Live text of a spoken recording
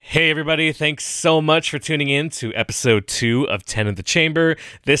Hey everybody, thanks so much for tuning in to episode 2 of 10 in the Chamber.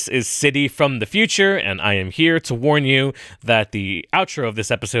 This is City from the future, and I am here to warn you that the outro of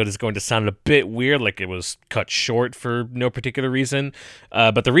this episode is going to sound a bit weird, like it was cut short for no particular reason.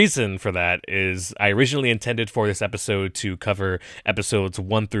 But the reason for that is I originally intended for this episode to cover episodes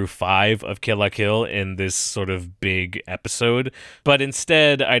 1 through 5 of Kill la Kill in this sort of big episode. But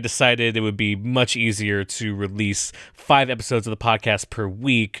instead, I decided it would be much easier to release 5 episodes of the podcast per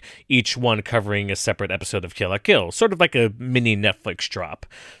week, each one covering a separate episode of Kill la Kill, sort of like a mini Netflix drop.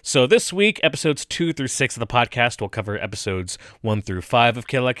 So this week, episodes 2 through 6 of the podcast will cover episodes 1 through 5 of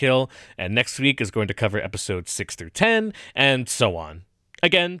Kill la Kill, and next week is going to cover episodes 6 through 10, and so on.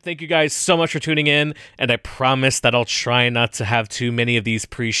 Again, thank you guys so much for tuning in, and I promise that I'll try not to have too many of these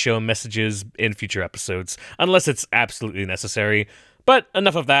pre-show messages in future episodes, unless it's absolutely necessary. But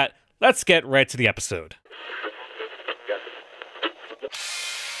enough of that, let's get right to the episode.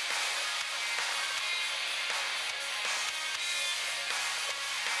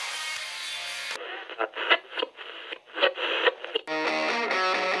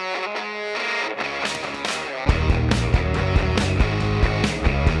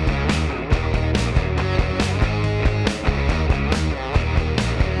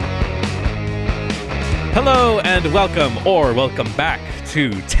 Hello and welcome back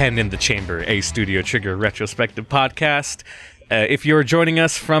to 10 in the Chamber, a Studio Trigger retrospective podcast. If you're joining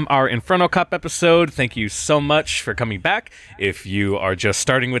us from our Inferno Cop episode, thank you so much for coming back. If you are just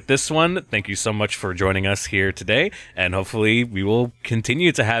starting with this one, thank you so much for joining us here today, and hopefully we will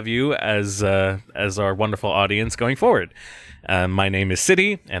continue to have you as our wonderful audience going forward. My name is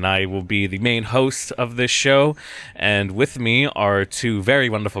City, and I will be the main host of this show, and with me are two very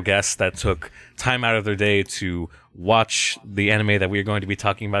wonderful guests that took time out of their day to watch the anime that we are going to be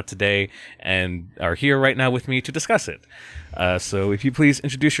talking about today and are here right now with me to discuss it. So if you please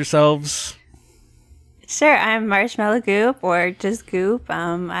introduce yourselves. Sure, I'm Marshmallow Goop, or just Goop.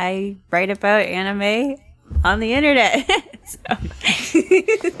 I write about anime on the internet.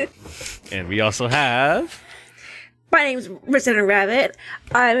 And we also have... My name's Resident Rabbit.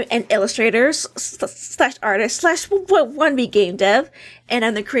 I'm an illustrator slash artist slash 1B game dev, and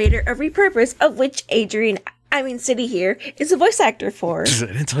I'm the creator of Repurpose, of which City here is a voice actor for. I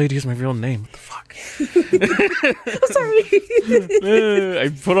didn't tell you to use my real name. What the fuck? I'm sorry. I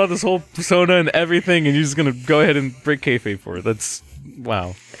put on this whole persona and everything, and you're just gonna go ahead and break kayfabe for it. That's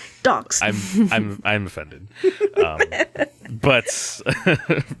wow. Dogs. I'm offended. But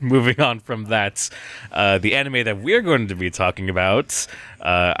moving on from that, the anime that we're going to be talking about,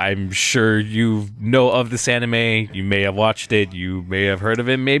 I'm sure you know of this anime. You may have watched it. You may have heard of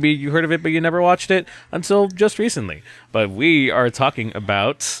it. Maybe you heard of it, but you never watched it until just recently. But we are talking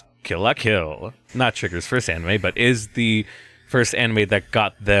about Kill la Kill. Not Trigger's first anime, but is the first anime that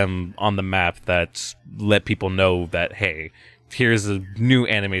got them on the map, that let people know that, hey, here's a new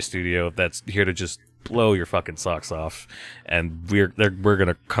anime studio that's here to just blow your fucking socks off, and we're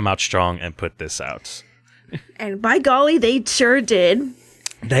gonna come out strong and put this out. And by golly, they sure did.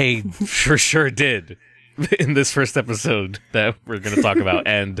 They sure did in this first episode that we're gonna talk about.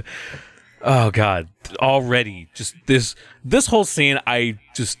 And oh god, already just this whole scene, I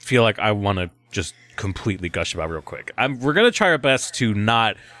just feel like I want to just completely gush about real quick. We're gonna try our best to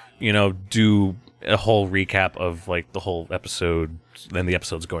not, do a whole recap of like the whole episode and the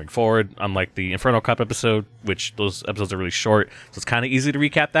episodes going forward, unlike the Inferno Cop episode, which those episodes are really short, so it's kind of easy to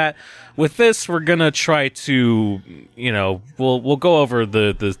recap that. With this, we're gonna try to, we'll go over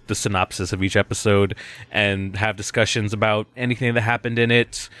the synopsis of each episode and have discussions about anything that happened in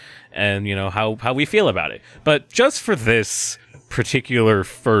it, and how we feel about it. But just for this particular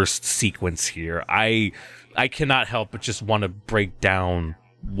first sequence here, I cannot help but just want to break down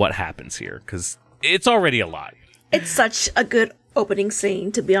what happens here, because it's already a lot. It's such a good opening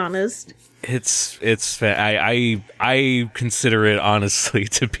scene, to be honest. I consider it honestly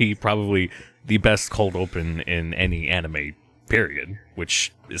to be probably the best cold open in any anime period,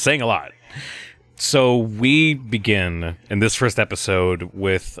 which is saying a lot. So we begin in this first episode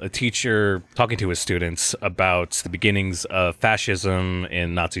with a teacher talking to his students about the beginnings of fascism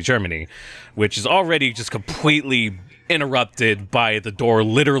in Nazi Germany, which is already just completely interrupted by the door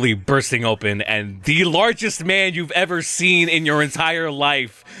literally bursting open and the largest man you've ever seen in your entire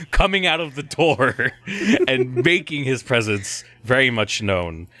life coming out of the door and making his presence very much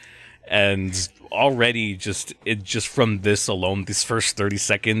known. And already just from this alone, these first 30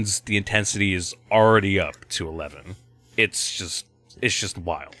 seconds, the intensity is already up to 11. It's just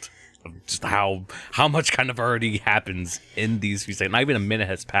wild. just how much kind of already happens in these few seconds. Not even a minute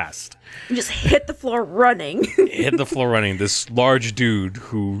has passed. You just hit the floor running. Hit the floor running. This large dude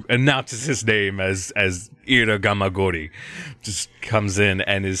who announces his name as Ira Gamagori just comes in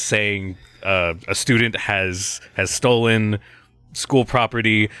and is saying a student has stolen school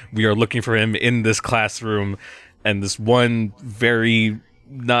property. We are looking for him in this classroom. And this one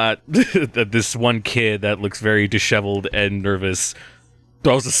this one kid that looks very disheveled and nervous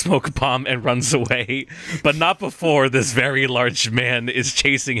throws a smoke bomb and runs away, but not before this very large man is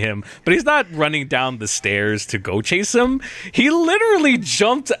chasing him. But he's not running down the stairs to go chase him. He literally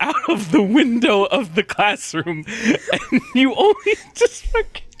jumped out of the window of the classroom, and you only just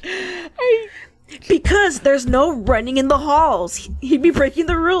because there's no running in the halls. He'd be breaking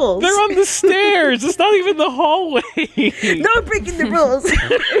the rules. They're on the stairs. It's not even the hallway. No breaking the rules.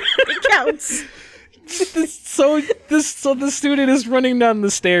 It counts. So the student is running down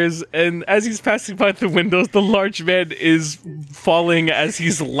the stairs, and as he's passing by the windows, the large man is falling as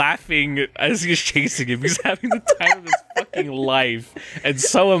he's laughing as he's chasing him. He's having the time of his fucking life, and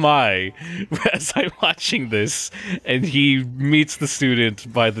so am I as I'm watching this. And he meets the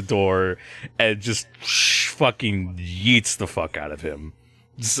student by the door and just fucking yeets the fuck out of him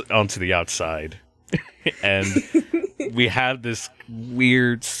onto the outside. And we have this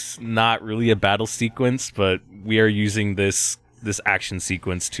weird, not really a battle sequence, but we are using this action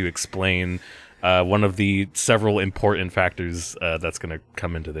sequence to explain one of the several important factors that's going to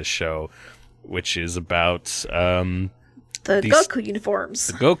come into this show, which is about the Goku uniforms.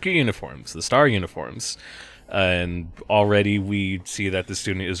 The Goku uniforms, the star uniforms. And already we see that the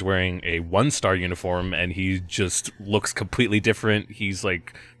student is wearing a 1-star uniform, and he just looks completely different. He's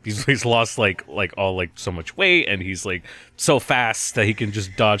like he's lost like so much weight, and he's like so fast that he can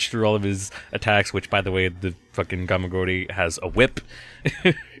just dodge through all of his attacks. Which, by the way, the fucking Gamagori has a whip,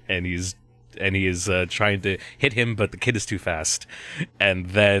 and he is trying to hit him, but the kid is too fast. And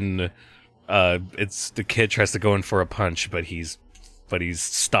then it's the kid tries to go in for a punch, but he's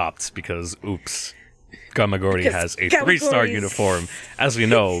stopped because oops. Gamagori has a 3-star uniform. As we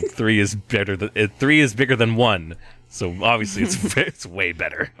know, 3 is bigger than 1. So obviously it's way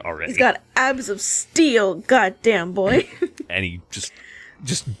better already. He's got abs of steel, goddamn boy. And he just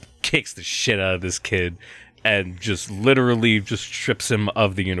kicks the shit out of this kid and just literally just strips him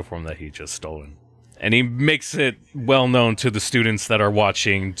of the uniform that he just stolen. And he makes it well known to the students that are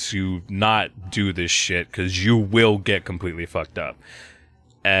watching to not do this shit, because you will get completely fucked up.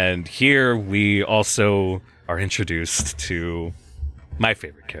 And here we also are introduced to my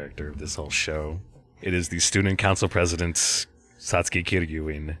favorite character of this whole show. It is the student council president, Satsuki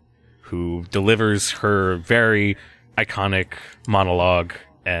Kiryuin, who delivers her very iconic monologue,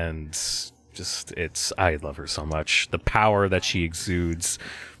 and I love her so much. The power that she exudes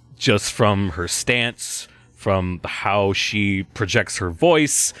just from her stance, from how she projects her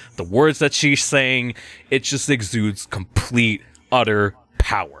voice, the words that she's saying, it just exudes complete, utter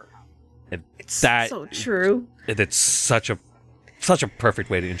power. It's so true. It's such a perfect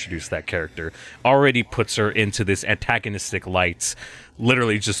way to introduce that character. Already puts her into this antagonistic light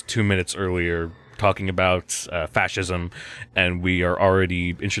literally just 2 minutes earlier, talking about fascism, and we are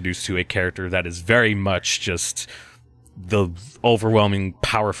already introduced to a character that is very much just the overwhelming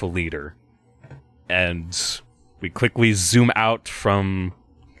powerful leader. And we quickly zoom out from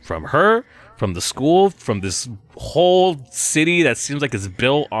her, from the school, from this whole city that seems like it's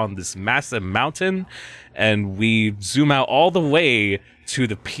built on this massive mountain, and we zoom out all the way to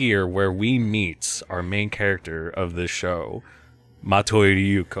the pier where we meet our main character of this show, Matoi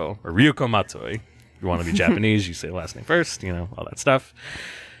Ryuko, or Ryuko Matoi. If you want to be Japanese, you say the last name first, all that stuff.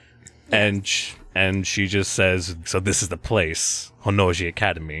 And she just says, so this is the place, Honnoji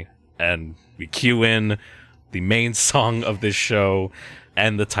Academy. And we cue in the main song of this show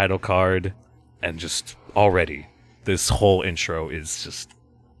and the title card. And just already, this whole intro is just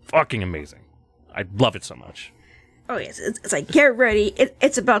fucking amazing. I love it so much. Oh yes, it's like, get ready.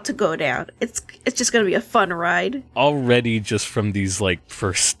 It's about to go down. It's just gonna be a fun ride. Already, just from these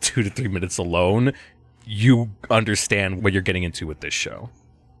first 2 to 3 minutes alone, you understand what you're getting into with this show,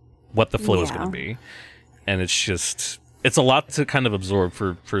 what the flow is gonna be, and it's a lot to kind of absorb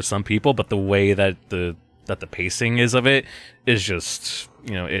for some people. But the way that the pacing is of it is just,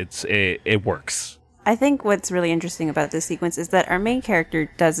 it works. I think what's really interesting about this sequence is that our main character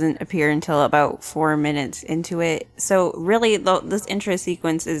doesn't appear until about 4 minutes into it. So really, this intro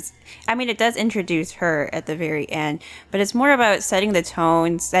sequence it does introduce her at the very end, but it's more about setting the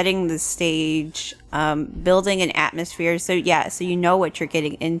tone, setting the stage, building an atmosphere. So yeah, so you know what you're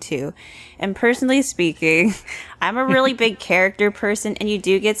getting into. And personally speaking, I'm a really big character person, and you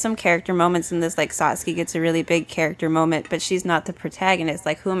do get some character moments in this. Like Satsuki gets a really big character moment, but she's not the protagonist.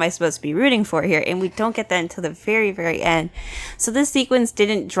 Like, who am I supposed to be rooting for here? And we don't get that until the very, very end. So this sequence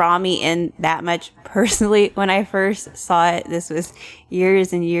didn't draw me in that much personally when I first saw it. This was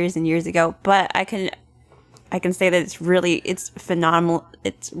years and years and years ago, but I can say that it's phenomenal.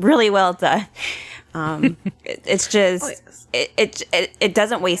 It's really well done. It's just, it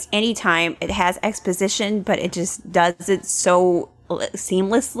doesn't waste any time. It has exposition, but it just does it so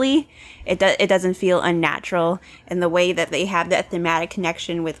seamlessly. It doesn't feel unnatural in the way that they have that thematic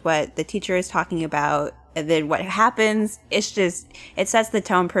connection with what the teacher is talking about, and then what happens. It sets the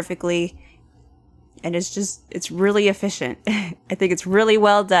tone perfectly. And it's really efficient. I think it's really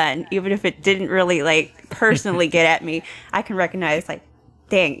well done. Even if it didn't really, like, personally get at me, I can recognize, like,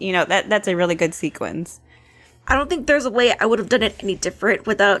 dang, that's a really good sequence. I don't think there's a way I would have done it any different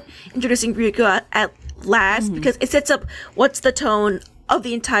without introducing Ryuko at last, because it sets up what's the tone of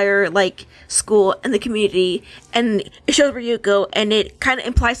the entire, like, school and the community, and it shows Ryuko, and it kind of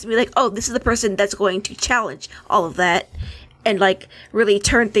implies to me, like, oh, this is the person that's going to challenge all of that, and, like, really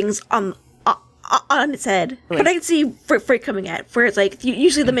turn things on its head. But I can see where it's coming at, where it's like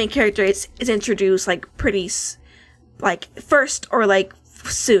usually the main character is introduced like pretty like first or like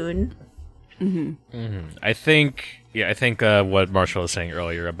soon. I think what Marshall was saying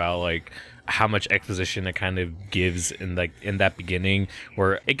earlier about like how much exposition it kind of gives in that beginning,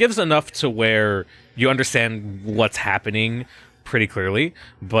 where it gives enough to where you understand what's happening pretty clearly,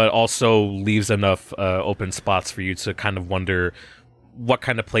 but also leaves enough open spots for you to kind of wonder, what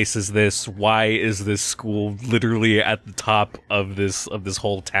kind of place is this? Why is this school literally at the top of this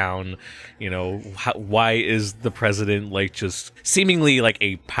whole town? Why is the president like just seemingly like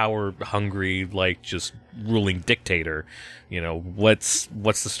a power hungry, like just ruling dictator? What's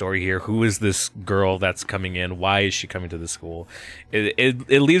the story here? Who is this girl that's coming in? Why is she coming to the school? It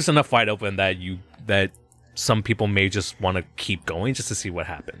leaves enough wide open that some people may just want to keep going just to see what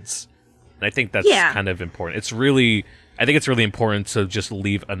happens. And I think that's kind of important. I think it's really important to just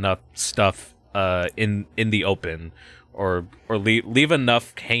leave enough stuff in the open, or leave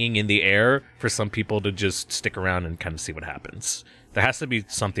enough hanging in the air for some people to just stick around and kind of see what happens. There has to be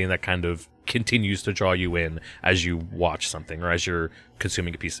something that kind of continues to draw you in as you watch something or as you're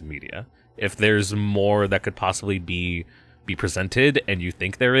consuming a piece of media. If there's more that could possibly be presented and you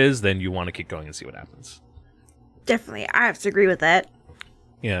think there is, then you want to keep going and see what happens. Definitely. I have to agree with that.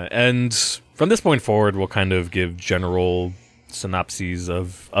 Yeah, and from this point forward, we'll kind of give general synopses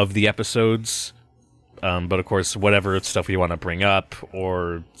of the episodes. But of course, whatever stuff we want to bring up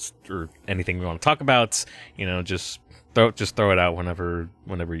or anything we want to talk about, just throw it out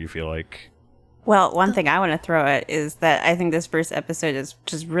whenever you feel like. Well, one thing I want to throw at is that I think this first episode is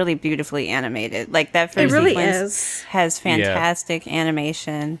just really beautifully animated. Like, that first sequence has fantastic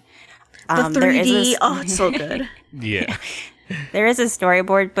animation. The 3D, it's so good. Yeah. There is a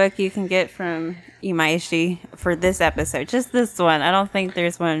storyboard book you can get from Imaishi for this episode. Just this one. I don't think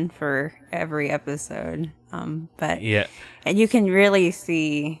there's one for every episode. But yeah. And you can really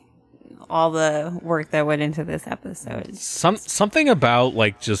see all the work that went into this episode. Something about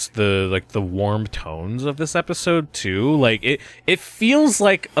like just the warm tones of this episode too. Like it feels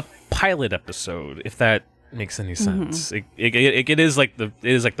like a pilot episode, if that makes any sense. It is like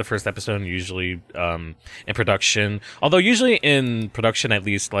the first episode usually in production. Although usually in production, at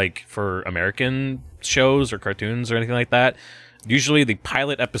least like for American shows or cartoons or anything like that, usually the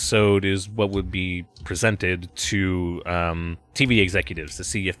pilot episode is what would be presented to TV executives to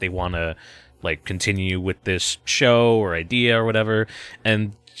see if they want to like continue with this show or idea or whatever.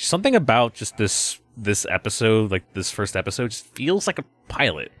 And something about just this episode, like this first episode, just feels like a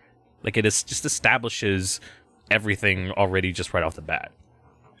pilot. Like it is just establishes everything already just right off the bat.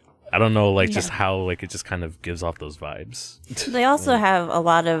 I don't know, like just how like it just kind of gives off those vibes. They also have a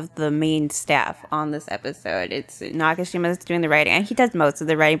lot of the main staff on this episode. It's Nakashima that's doing the writing, and he does most of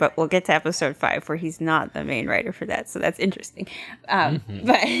the writing, but we'll get to episode 5 where he's not the main writer for that, so that's interesting. But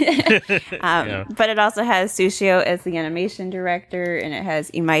it also has Sushio as the animation director, and it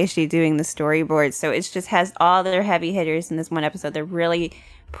has Imaishi doing the storyboard. So it just has all their heavy hitters in this one episode. They're really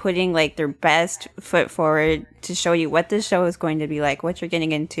putting like their best foot forward to show you what this show is going to be like, what you're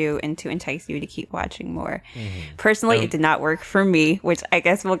getting into, and to entice you to keep watching more. Personally, it did not work for me, which I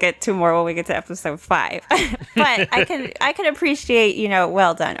guess we'll get to more when we get to episode 5. But I can appreciate,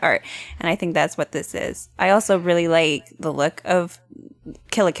 well done art, and I think that's what this is. I also really like the look of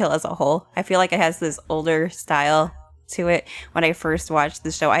Kill la Kill as a whole. I feel like it has this older style to it. When I first watched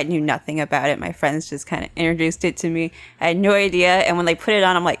the show, I knew nothing about it. My friends just kind of introduced it to me. I had no idea. And when they put it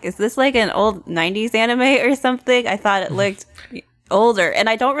on, I'm like, is this like an old 90s anime or something? I thought it looked older. And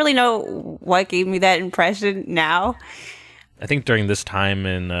I don't really know what gave me that impression now. I think during this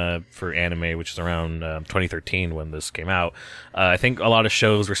time for anime, which is around 2013 when this came out, I think a lot of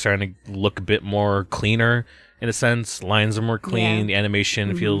shows were starting to look a bit more cleaner in a sense. Lines are more clean. Yeah. The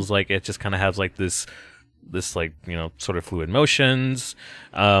animation feels like it just kind of has like this like, sort of fluid motions.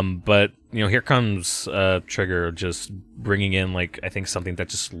 But, here comes Trigger just bringing in like, I think something that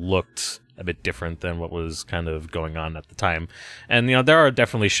just looked a bit different than what was kind of going on at the time. And, there are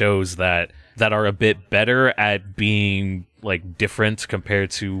definitely shows that are a bit better at being like different compared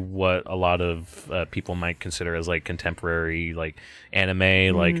to what a lot of people might consider as like contemporary like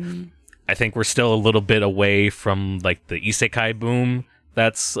anime. Like I think we're still a little bit away from like the isekai boom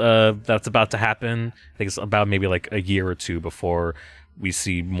that's about to happen. I think it's about maybe like a year or two before we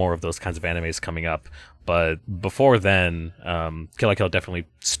see more of those kinds of animes coming up. But before then, Kill la Kill definitely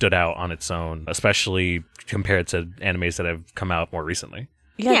stood out on its own, especially compared to animes that have come out more recently.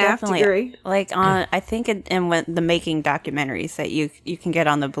 Yeah, Yeah, I have to definitely. agree. Like I think in the making documentaries that you can get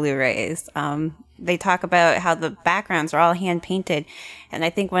on the Blu-rays, they talk about how the backgrounds are all hand painted, and I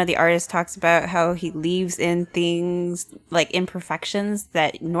think one of the artists talks about how he leaves in things like imperfections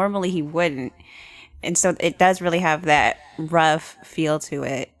that normally he wouldn't, and so it does really have that rough feel to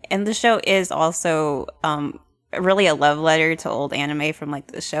it. And the show is also really a love letter to old anime from like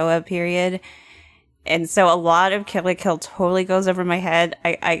the Showa period. And so a lot of Kill la Kill totally goes over my head.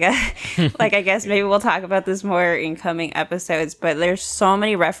 I guess, I guess maybe we'll talk about this more in coming episodes. But there's so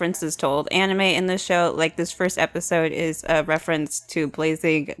many references to old anime in the show. Like this first episode is a reference to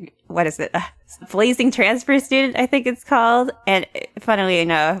Blazing. What is it? Blazing Transfer Student, I think it's called. And funnily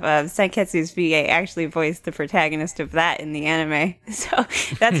enough, Senketsu's VA actually voiced the protagonist of that in the anime. So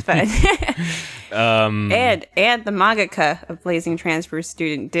that's fun. And the mangaka of Blazing Transfer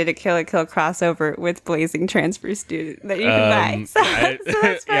Student did a Kill la Kill crossover with Blazing Transfer Student that you can buy. So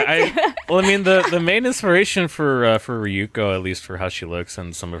that's fun too. Well, I mean, the main inspiration for Ryuko, at least for how she looks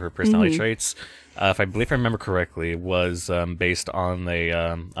and some of her personality traits, if I remember correctly, was based on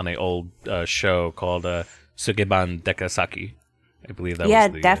a old show called Sukeban Dekasaki. I believe that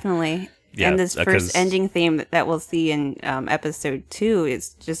was the... Definitely. Yeah, and this first ending theme that we'll see in episode 2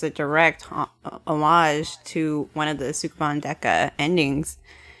 is just a direct homage to one of the Sukeban Deka endings.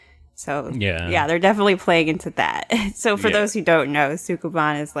 So yeah, they're definitely playing into that. So for those who don't know,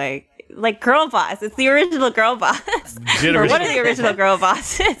 Sukeban is like Girl Boss. It's the original Girl Boss. Or one of the original Girl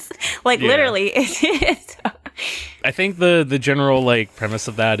Bosses. Literally it is. I think the general like premise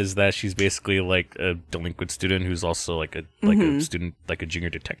of that is that she's basically like a delinquent student who's also like a student, like a junior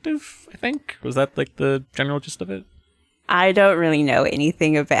detective. I think was that like the general gist of it. I don't really know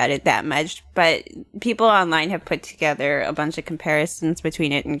anything about it that much, but people online have put together a bunch of comparisons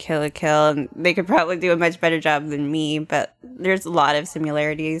between it and Kill la Kill, and they could probably do a much better job than me, but there's a lot of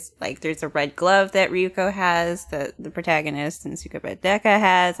similarities. Like, there's a red glove that Ryuko has, that the protagonist in Sukeban Deka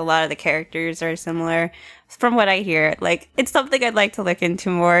has. A lot of the characters are similar, from what I hear. Like, it's something I'd like to look into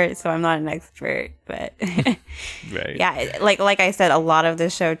more, so I'm not an expert, but... Right. Yeah, like I said, a lot of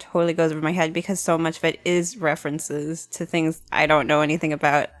this show totally goes over my head because so much of it is references to things I don't know anything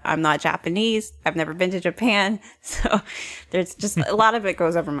about. I'm not Japanese. I've never been to Japan. So there's just a lot of it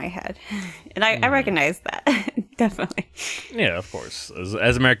goes over my head. And I recognize that. Definitely. Yeah, of course.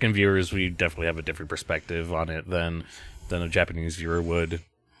 As American viewers, we definitely have a different perspective on it than a Japanese viewer would.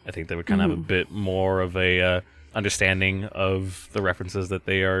 I think they would kind of have a bit more of a understanding of the references that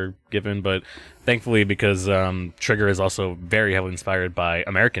they are given, but thankfully, because Trigger is also very heavily inspired by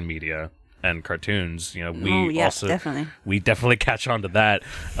American media and cartoons, we definitely catch on to that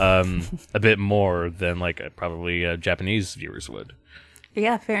a bit more than like probably Japanese viewers would.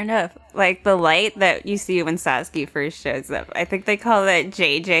 Yeah, fair enough. Like the light that you see when Sasuke first shows up, I think they call that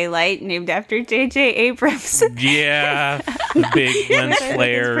JJ light, named after JJ Abrams. Yeah, the big lens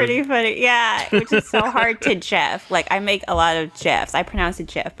flare. It's pretty funny. Yeah, which is so hard to Jeff. Like, I make a lot of Jeffs. I pronounce it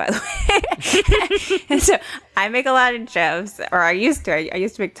Jeff, by the way. And so I make a lot of Jeffs, or I used to. I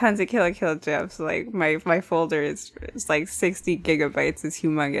used to make tons of Kill la Kill Jeffs. Like, my folder is like 60 gigabytes. It's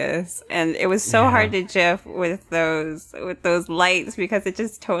humongous, and it was so hard to Jeff with those lights because it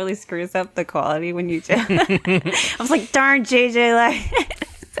just totally screws up the quality when you Jeff. I was like, darn JJ light.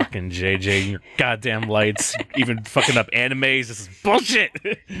 Fucking JJ and your goddamn lights, even fucking up animes. This is bullshit.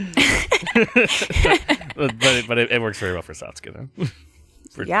 but it works very well for Satsuki, though.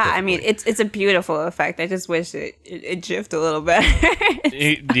 Yeah, I mean, it's a beautiful effect. I just wish it jiffed a little bit.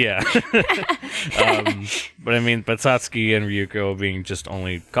 Yeah. But Satsuki and Ryuko being just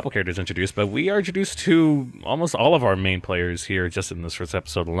only a couple characters introduced, but we are introduced to almost all of our main players here just in this first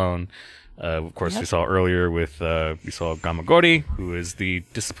episode alone. Of course, we saw earlier we saw Gamagori, who is the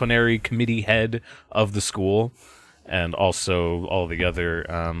disciplinary committee head of the school, and also all the other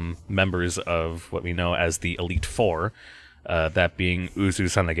members of what we know as the Elite Four. That being Uzu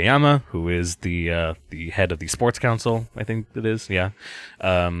Sanagayama, who is the head of the sports council, I think it is, yeah.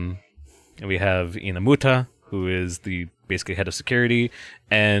 And we have Inamuta, who is the basically head of security,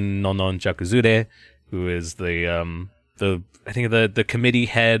 and Nonon Jakuzure, who is the committee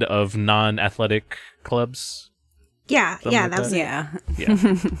head of non-athletic clubs. Yeah, that was it.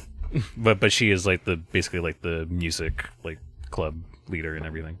 Yeah. But she is basically the music club leader and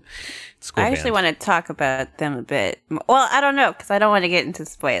everything. I actually want to talk about them a bit. Well, I don't know because I don't want to get into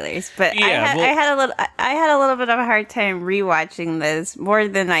spoilers, but yeah, I had a little bit of a hard time rewatching this more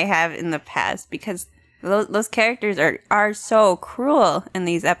than I have in the past because those characters are so cruel in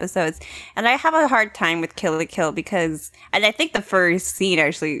these episodes, and I have a hard time with Kill la Kill because, and I think the first scene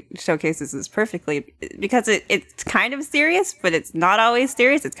actually showcases this perfectly because it's kind of serious, but it's not always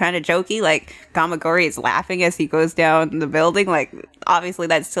serious. It's kind of jokey. Like Gamagori is laughing as he goes down the building. Like obviously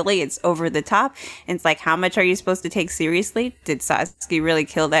that's silly. It's over the top. And it's like, how much are you supposed to take seriously? Did Satsuki really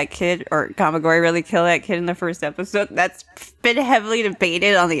kill that kid, or Gamagori really kill that kid in the first episode? That's been heavily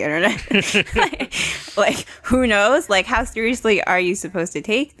debated on the internet. Like, who knows? Like, how seriously are you supposed to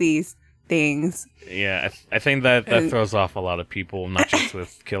take these things? Yeah, I think that throws off a lot of people, not just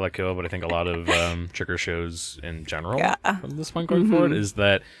with Kill la Kill, but I think a lot of trigger shows in general from this point going forward, is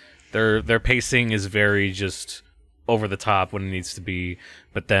that their pacing is very just over the top when it needs to be,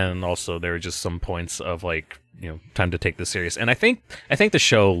 but then also there are just some points of time to take this serious. And I think the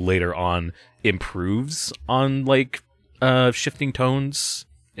show later on improves on shifting tones.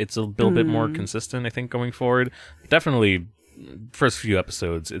 It's a little bit more consistent, I think, going forward. Definitely, first few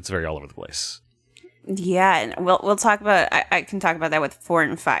episodes, it's very all over the place. Yeah, and we'll talk about. I can talk about that with 4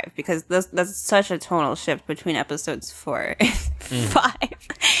 and 5 because that's such a tonal shift between episodes 4 and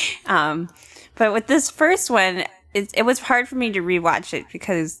 5. But with this first one, it was hard for me to rewatch it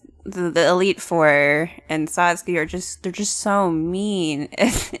because the Elite Four and Satsuki they're just so mean.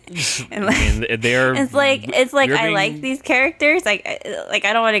 And they're it's like I like these characters. Like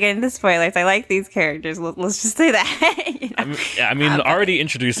I don't want to get into spoilers. I like these characters. Let's just say that. I mean, already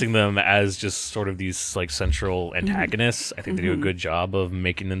introducing them as just sort of these central antagonists. I think they do a good job of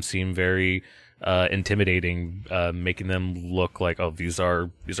making them seem very intimidating, making them look like, oh, these are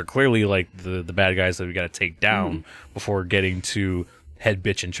clearly the bad guys that we got to take down before getting to head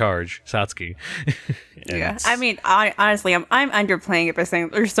bitch in charge, Satsuki. Yeah, I mean, honestly, I'm underplaying it by saying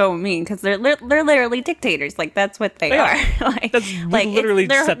they're so mean because they're literally dictators. Like that's what they are. Literally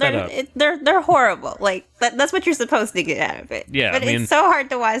set that up. They're horrible. Like that's what you're supposed to get out of it. Yeah, but it's so hard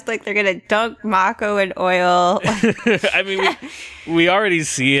to watch. Like they're gonna dunk Mako in oil. I mean, we already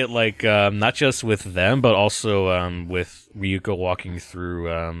see it not just with them, but also with Ryuko walking through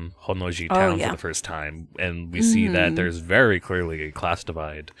Honnoji town for the first time, and we see that there's very clearly a class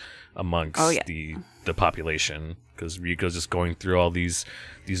divide amongst the population because Ryuko's just going through all these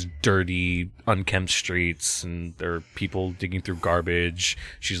dirty, unkempt streets, and there are people digging through garbage.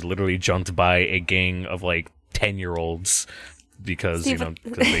 She's literally jumped by a gang of 10-year-olds because it's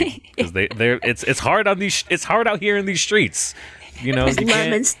hard on these. It's hard out here in these streets.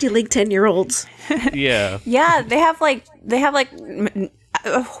 Lemon stealing 10-year-olds. Yeah. Yeah, they have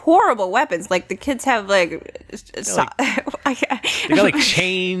horrible weapons. Like the kids have they got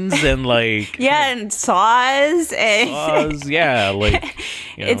chains and and saws and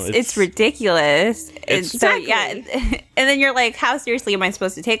it's ridiculous. And then you're like, how seriously am I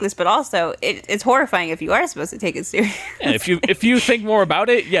supposed to take this? But also, it's horrifying if you are supposed to take it seriously. Yeah, if you think more about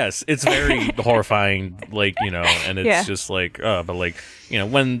it, yes, it's very horrifying. And it's just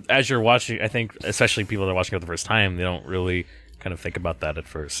when as you're watching, I think especially people that are watching it the first time, they don't really kind of think about that at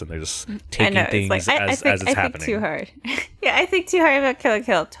first, and they're just taking things as it's happening. I think too hard. Yeah, I think too hard about Kill la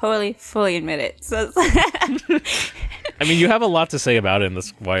Kill. Totally, fully admit it. So, I mean, you have a lot to say about it, and that's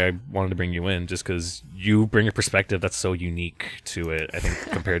why I wanted to bring you in, just because you bring a perspective that's so unique to it. I think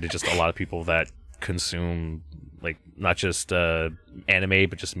compared to just a lot of people that consume not just anime,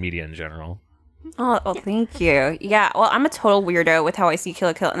 but just media in general. Oh, thank you. Yeah, well, I'm a total weirdo with how I see Kill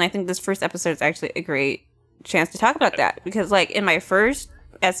la Kill, and I think this first episode is actually a great chance to talk about that because in my first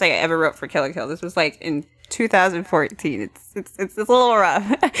essay I ever wrote for Kill la Kill, this was in 2014. It's a little rough.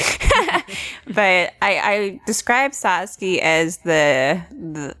 But I describe Satsuki as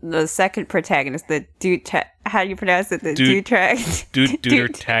the second protagonist, the dude. How do you pronounce it? The dude track.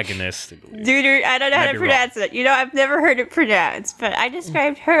 Dude-tagonist. Duder. I don't know how to pronounce it. I've never heard it pronounced, but I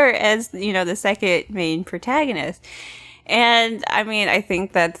described her as the second main protagonist. And I mean, I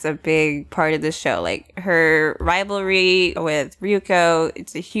think that's a big part of the show. Like her rivalry with Ryuko,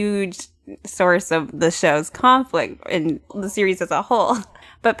 it's a huge source of the show's conflict in the series as a whole.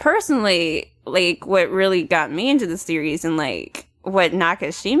 But personally, like what really got me into the series and like what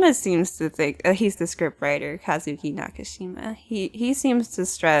Nakashima seems to think, he's the scriptwriter, Kazuki Nakashima. He seems to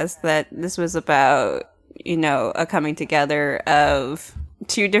stress that this was about, a coming together of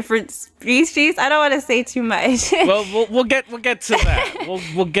two different species. I don't want to say too much. Well, we'll get to that.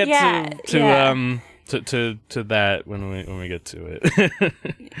 We'll get to that when we get to it.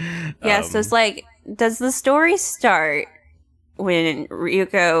 Yeah, so it's like, does the story start when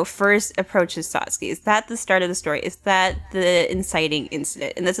Ryuko first approaches Satsuki? Is that the start of the story? Is that the inciting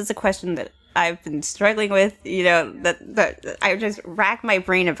incident? And this is a question that I've been struggling with, that I just rack my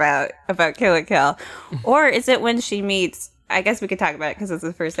brain about Kill la Kill. Or is it when she meets, I guess we could talk about it because it's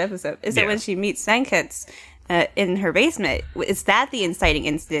the first episode. Is it when she meets Senketsu in her basement? Is that the inciting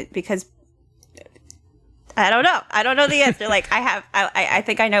incident? Because I don't know. I don't know the answer. Like I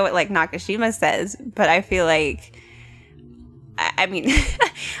think I know what like Nakashima says, but I feel like, I mean,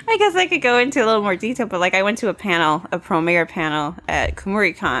 I guess I could go into a little more detail, but like I went to a premiere panel at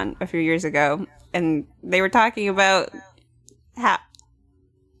KumuriCon a few years ago, and they were talking about how,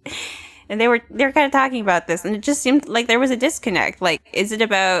 and they were kind of talking about this, and it just seemed like there was a disconnect. Like, is it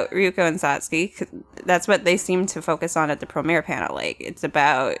about Ryuko and Satsuki? 'Cause that's what they seem to focus on at the premiere panel. Like, it's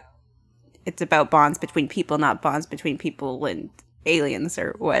about bonds between people, not bonds between people and aliens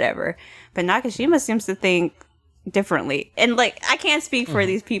or whatever. But Nakashima seems to think differently, and like I can't speak for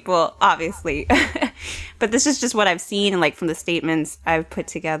these people, obviously, but this is just what I've seen and like from the statements I've put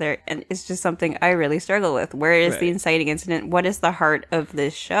together, and it's just something I really struggle with. Where is the inciting incident? What is the heart of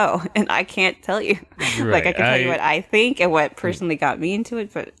this show? And I can't tell you. Like I can tell you what I think and what personally got me into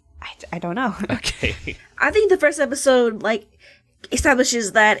it, but I don't know. Okay. I think the first episode like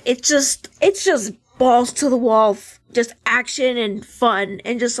establishes that it's just balls to the wall, just action and fun,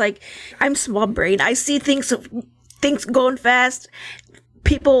 and just like, I'm small brain. I see things going fast.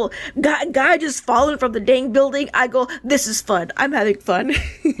 People, guy just falling from the dang building. I go, this is fun. I'm having fun.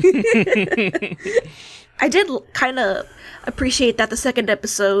 I did kind of appreciate that the second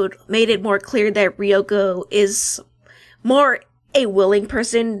episode made it more clear that Ryoko is more a willing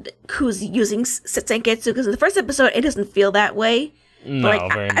person who's using Senketsu, because in the first episode it doesn't feel that way. No,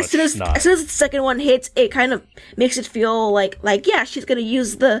 like, very as much soon as the second one hits, it kind of makes it feel like yeah, she's gonna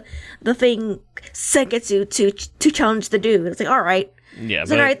use the thing Senketsu to challenge the dude. It's like, all right, yeah, it's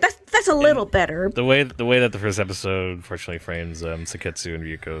like, all right, that's a little better. The way that the first episode fortunately frames Senketsu and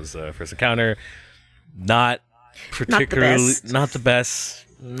Ryuko's first encounter, not particularly, not the best,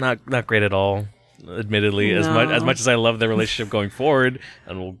 not great at all. Admittedly, as much as I love their relationship going forward,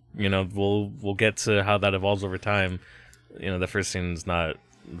 and we'll get to how that evolves over time. The first scene's not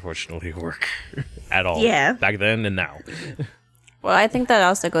unfortunately work at all. Yeah. Back then and now. Well, I think that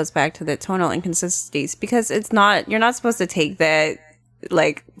also goes back to the tonal inconsistencies, because you're not supposed to take that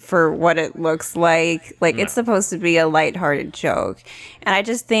like for what it looks like. Like, it's supposed to be a lighthearted joke. And I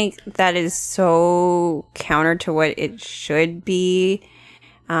just think that is so counter to what it should be.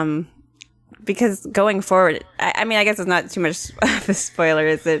 Because going forward, I mean, I guess it's not too much of a spoiler,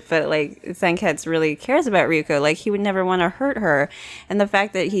 is it? But like, Senketsu really cares about Ryuko. Like, he would never want to hurt her, and the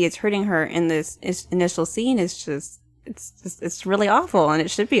fact that he is hurting her in this initial scene is just, it's really awful, and it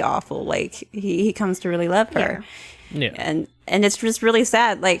should be awful. Like, he comes to really love her, and it's just really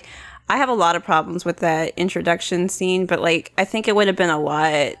sad. Like, I have a lot of problems with that introduction scene, but like, I think it would have been a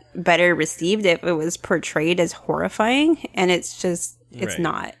lot better received if it was portrayed as horrifying, and it's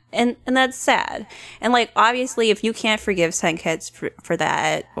not. And that's sad. And like, obviously, if you can't forgive Senketsu for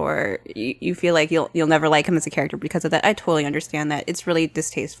that, or you feel like you'll never like him as a character because of that, I totally understand that. It's really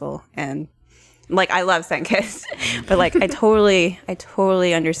distasteful. And like, I love Senketsu, but like, I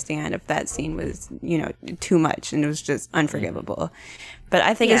totally understand if that scene was, too much and it was just unforgivable. But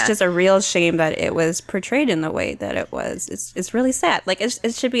I think it's just a real shame that it was portrayed in the way that it was. It's really sad. Like,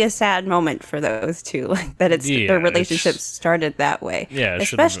 it should be a sad moment for those two, like that their relationship started that way. Yeah,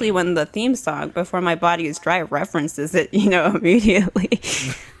 especially when the theme song "Before My Body Is Dry" references it, immediately.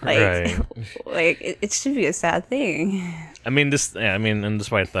 Like, like it should be a sad thing. and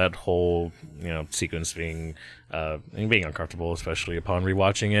despite that whole sequence being uncomfortable, especially upon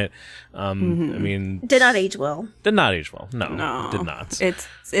rewatching it, I mean, Did not age well. did not age well. No, No, did not.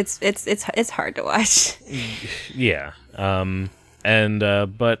 It's hard to watch. Yeah.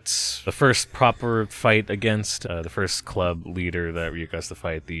 But the first proper fight against the first club leader that Ryuko has to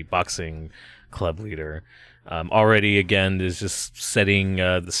fight, the boxing club leader, already again is just setting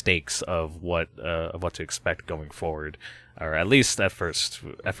the stakes of what to expect going forward, or at least at first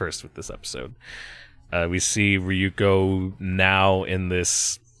with this episode. We see Ryuko now in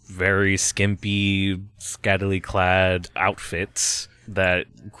this very skimpy, scattily clad outfit that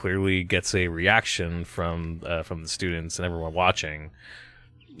clearly gets a reaction from the students and everyone watching.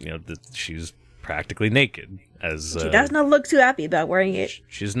 She's practically naked. As She does not look too happy about wearing it.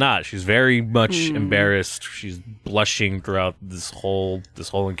 she's not. She's very much embarrassed. She's blushing throughout this whole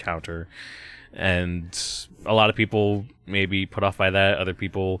encounter, and a lot of people may be put off by that. Other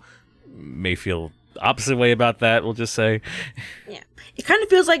people may feel the opposite way about that. We'll just say. Yeah. It kind of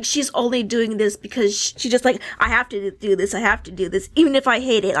feels like she's only doing this because she's just like, I have to do this. I have to do this. Even if I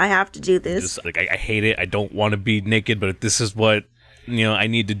hate it, I have to do this. Just like I hate it. I don't want to be naked, but if this is what I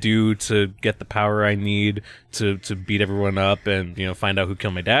need to do to get the power I need to beat everyone up and find out who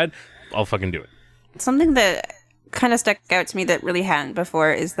killed my dad, I'll fucking do it. Something that kind of stuck out to me that really hadn't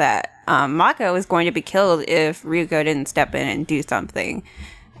before is that Mako was going to be killed if Ryuko didn't step in and do something.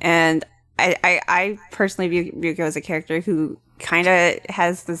 And I personally view Ryuko as a character who kind of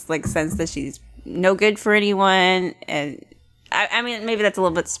has this like sense that she's no good for anyone, and I mean maybe that's a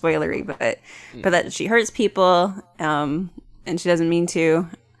little bit spoilery, but that she hurts people, and she doesn't mean to.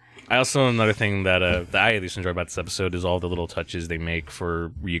 I also, another thing that I at least enjoy about this episode is all the little touches they make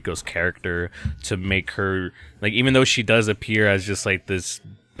for Ryuko's character to make her, like, even though she does appear as just like this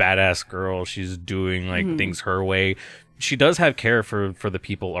badass girl, she's doing like things her way, she does have care for the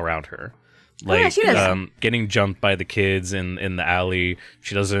people around her. Like, she does. Getting jumped by the kids in the alley,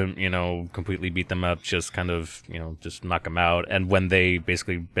 she doesn't, completely beat them up, just kind of, just knock them out. And when they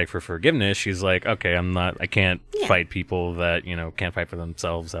basically beg for forgiveness, she's like, okay, I can't fight people that, can't fight for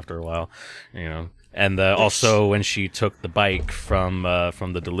themselves after a while, And also when she took the bike from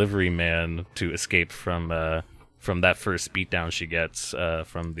the delivery man to escape from that first beatdown she gets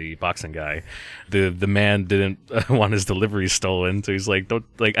from the boxing guy, the man didn't want his deliveries stolen, so he's like, "Don't,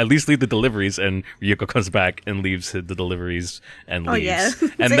 like, at least leave the deliveries." And Ryuko comes back and leaves the deliveries and leaves. Oh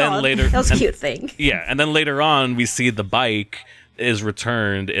yeah. And then later, that was a cute thing. Yeah, and then later on, we see the bike is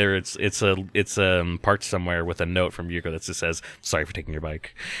returned, or it's parked somewhere with a note from Ryuko that just says, "Sorry for taking your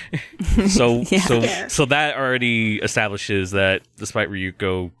bike." So that already establishes that despite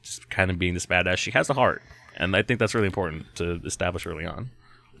Ryuko just kind of being this badass, she has a heart. And I think that's really important to establish early on.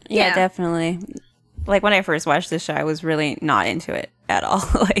 Yeah, definitely. Like, when I first watched this show, I was really not into it at all.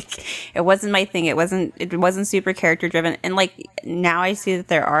 Like, it wasn't my thing. It wasn't super character driven. And like, now I see that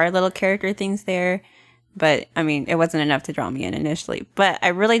there are little character things there, but I mean, it wasn't enough to draw me in initially. But I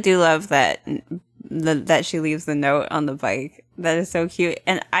really do love that that she leaves the note on the bike. That is so cute.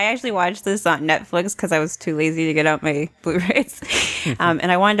 And I actually watched this on Netflix because I was too lazy to get out my Blu-rays.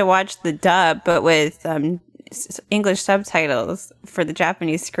 And I wanted to watch the dub, but with English subtitles for the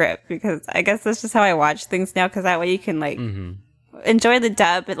Japanese script, because I guess that's just how I watch things now, because that way you can like enjoy the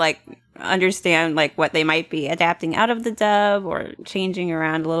dub but like understand like what they might be adapting out of the dub or changing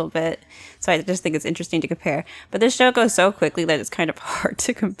around a little bit. So I just think it's interesting to compare. But this show goes so quickly that it's kind of hard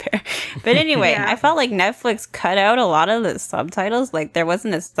to compare. But anyway, I felt like Netflix cut out a lot of the subtitles. Like, there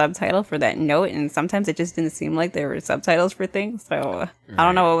wasn't a subtitle for that note, and sometimes it just didn't seem like there were subtitles for things. So I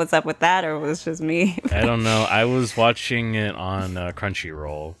don't know what was up with that, or it was just me. I don't know. I was watching it on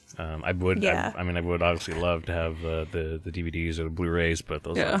Crunchyroll. I would obviously love to have the DVDs or the Blu-rays, but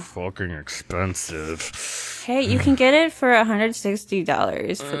those are fucking expensive. Hey, you can get it for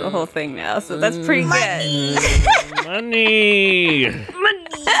 $160 for the whole thing now, so that's pretty good. Money.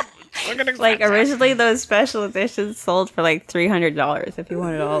 Like, originally those special editions sold for like $300 if you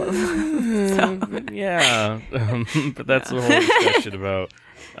wanted all of them. Yeah, but that's a whole discussion about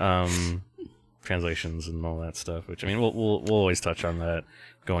translations and all that stuff. Which, I mean, we'll always touch on that.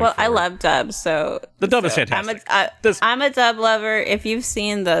 Well, I love dubs, so the dub is fantastic. I'm a dub lover. If you've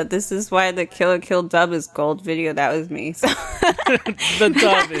seen "This Is Why the Kill la Kill dub is gold" video, that was me. So. The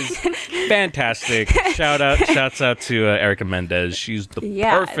dub is fantastic. Shouts out to Erica Mendez. She's the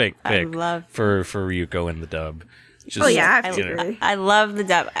perfect pick for Ryuko in the dub. Just, Oh, yeah, I have to you know, agree. I love the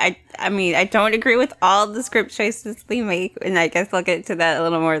dub. I mean, I don't agree with all the script choices they make, and I guess I'll get to that a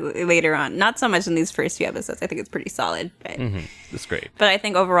little more later on. Not so much in these first few episodes. I think it's pretty solid, but It's great. but I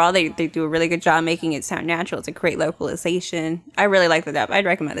think overall they do a really good job making it sound natural. It's a great localization. I really like the dub. I'd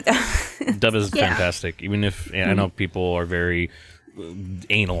recommend the dub. Dub is Yeah. fantastic. Even if I know people are very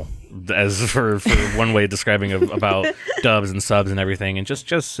anal as for one way of describing about dubs and subs and everything, and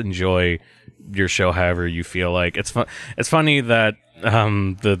just enjoy your show however you feel like. It's funny that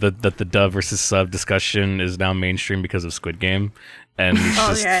the dub versus sub discussion is now mainstream because of Squid Game, and it's Oh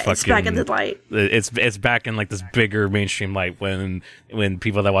just yeah, fucking, it's back in the light. it's back in like this bigger mainstream light when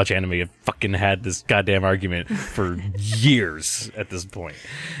people that watch anime have fucking had this goddamn argument for years at this point.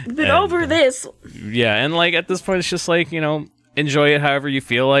 Been over this. Yeah, and like at this point it's just like, you know, enjoy it however you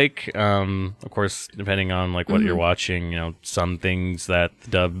feel like. Of course, depending on like what you're watching, you know, some things that the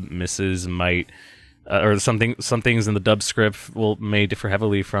dub misses might or some things in the dub script may differ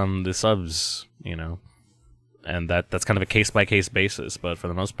heavily from the subs, you know. And that's kind of a case-by-case basis, but for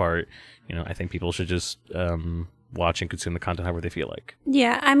the most part, you know, I think people should just watch and consume the content however they feel like.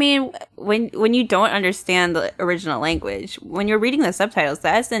 Yeah, I mean, when you don't understand the original language, when you're reading the subtitles,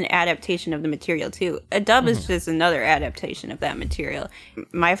 that's an adaptation of the material too. A dub is just another adaptation of that material.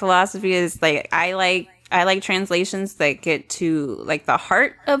 My philosophy is like I like translations that get to like the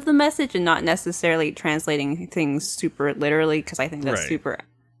heart of the message and not necessarily translating things super literally, because I think that's Right. super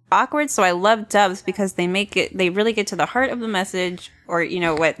awkward. So I love dubs because they really get to the heart of the message, or you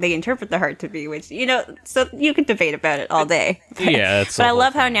know what they interpret the heart to be, which, you know, so you could debate about it all day. Yeah, that's But the I whole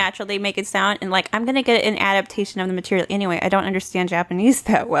love how thing. natural they make it sound, and like I'm gonna get an adaptation of the material anyway. I don't understand Japanese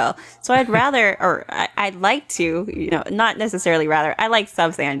that well, so I'd rather, or I'd like to, you know, not necessarily rather. I like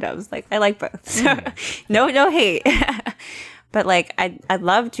subs and dubs. Like I like both. So no hate. But like I'd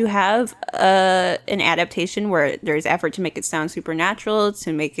love to have an adaptation where there's effort to make it sound supernatural,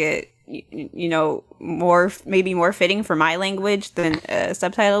 to make it, you know, maybe more fitting for my language than a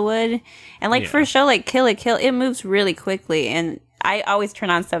subtitle would. And like for a show like Kill la Kill, it moves really quickly, and I always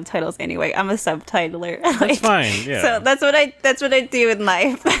turn on subtitles anyway. I'm a subtitler. That's fine. Yeah. So that's what I do in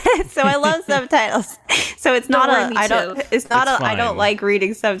life. So I love subtitles. So it's not worry, me I don't too. it's not It's I don't fine. like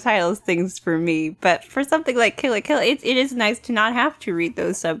reading subtitles things for me, but for something like Kill la Kill, it is nice to not have to read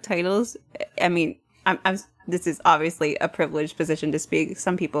those subtitles. I mean, I'm this is obviously a privileged position to speak.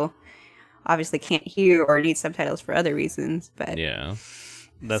 Some people obviously can't hear or need subtitles for other reasons, but Yeah.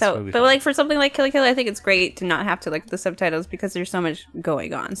 That's so, really but fun. like for something like Kill la Kill, I think it's great to not have to like the subtitles because there's so much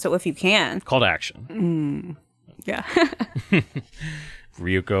going on. So if you can, Call to action. yeah,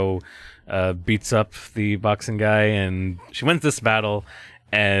 Ryuko beats up the boxing guy, and she wins this battle,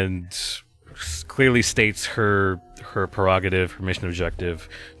 and clearly states her prerogative, her mission objective,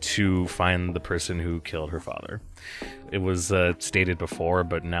 to find the person who killed her father. It was stated before,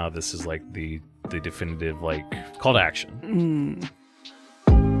 but now this is like the definitive like call to action.